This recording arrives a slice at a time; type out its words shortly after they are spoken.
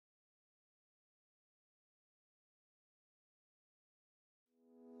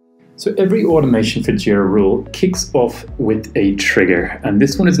So every automation for Jira rule kicks off with a trigger, and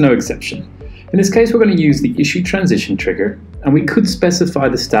this one is no exception. In this case, we're going to use the issue transition trigger, and we could specify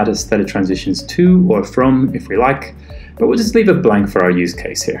the status that it transitions to or from if we like, but we'll just leave it blank for our use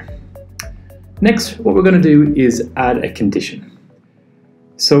case here. Next, what we're going to do is add a condition.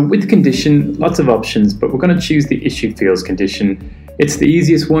 So with the condition, lots of options, but we're going to choose the issue fields condition. It's the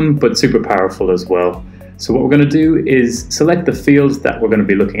easiest one, but super powerful as well. So what we're going to do is select the field that we're going to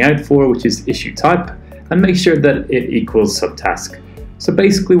be looking out for, which is issue type, and make sure that it equals subtask. So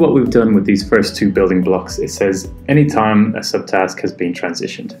basically what we've done with these first two building blocks, it says anytime a subtask has been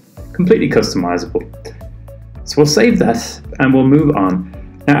transitioned. Completely customizable. So we'll save that and we'll move on.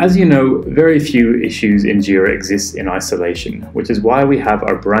 Now, as you know, very few issues in Jira exist in isolation, which is why we have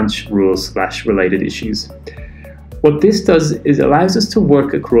our branch rules/related issues. What this does is allows us to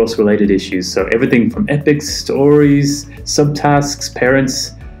work across related issues, so everything from epics, stories, subtasks,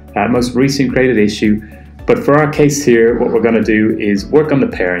 parents, most recent created issue. But for our case here, what we're going to do is work on the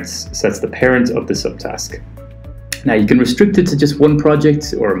parents, so that's the parent of the subtask. Now you can restrict it to just one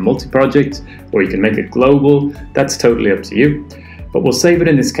project or a multi-project, or you can make it global, that's totally up to you. But we'll save it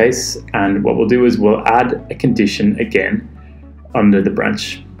in this case, and what we'll do is we'll add a condition again under the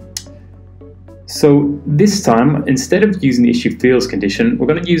branch. So this time, instead of using the issue fields condition, we're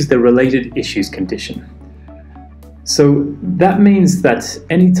going to use the related issues condition. So that means that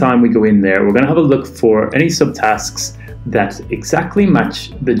anytime we go in there, we're going to have a look for any subtasks that exactly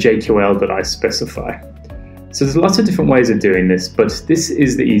match the JQL that I specify. So there's lots of different ways of doing this, but this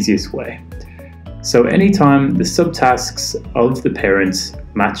is the easiest way. So anytime the subtasks of the parents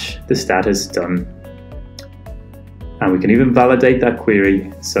match the status done, and we can even validate that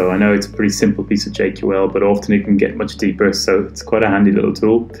query. So I know it's a pretty simple piece of JQL, but often it can get much deeper, so it's quite a handy little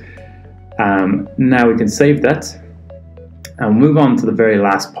tool. Now we can save that and move on to the very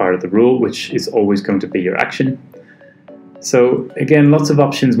last part of the rule, which is always going to be your action. So again, lots of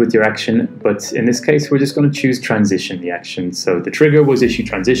options with your action, but in this case, we're just going to choose transition the action. So the trigger was issue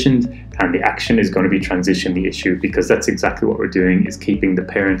transitioned, and the action is going to be transition the issue, because that's exactly what we're doing, is keeping the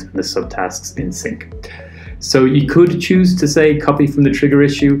parent and the subtasks in sync. So you could choose to say copy from the trigger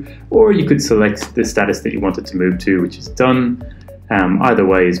issue, or you could select the status that you wanted to move to, which is done. Either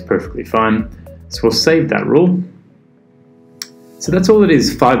way is perfectly fine. So we'll save that rule. So that's all it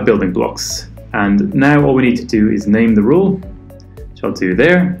is, 5 building blocks. And now all we need to do is name the rule, which I'll do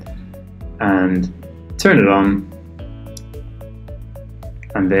there, and turn it on.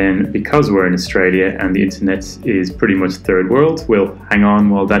 And then because we're in Australia and the internet is pretty much third world, we'll hang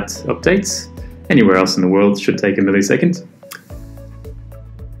on while that updates. Anywhere else in the world should take a millisecond.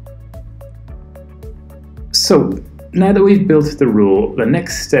 So now that we've built the rule, the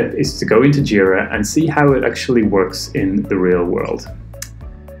next step is to go into Jira and see how it actually works in the real world.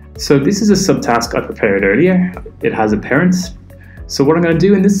 So this is a subtask I prepared earlier. It has a parent. So what I'm going to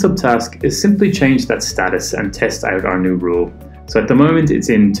do in this subtask is simply change that status and test out our new rule. So at the moment it's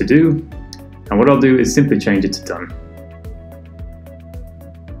in to do, and what I'll do is simply change it to done.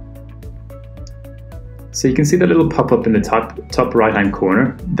 So you can see that little pop-up in the top right-hand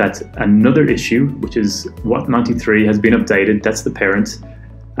corner that another issue, which is what 93 has been updated. That's the parent.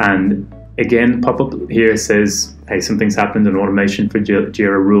 And again, pop-up here says, hey, something's happened, an automation for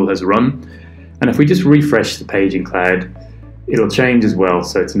Jira rule has run. And if we just refresh the page in Cloud, it'll change as well.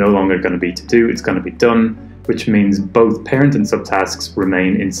 So it's no longer going to be to do, it's going to be done, which means both parent and subtasks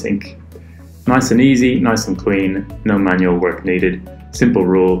remain in sync. Nice and easy, nice and clean, no manual work needed, simple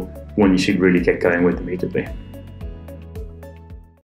rule, one you should really get going with immediately.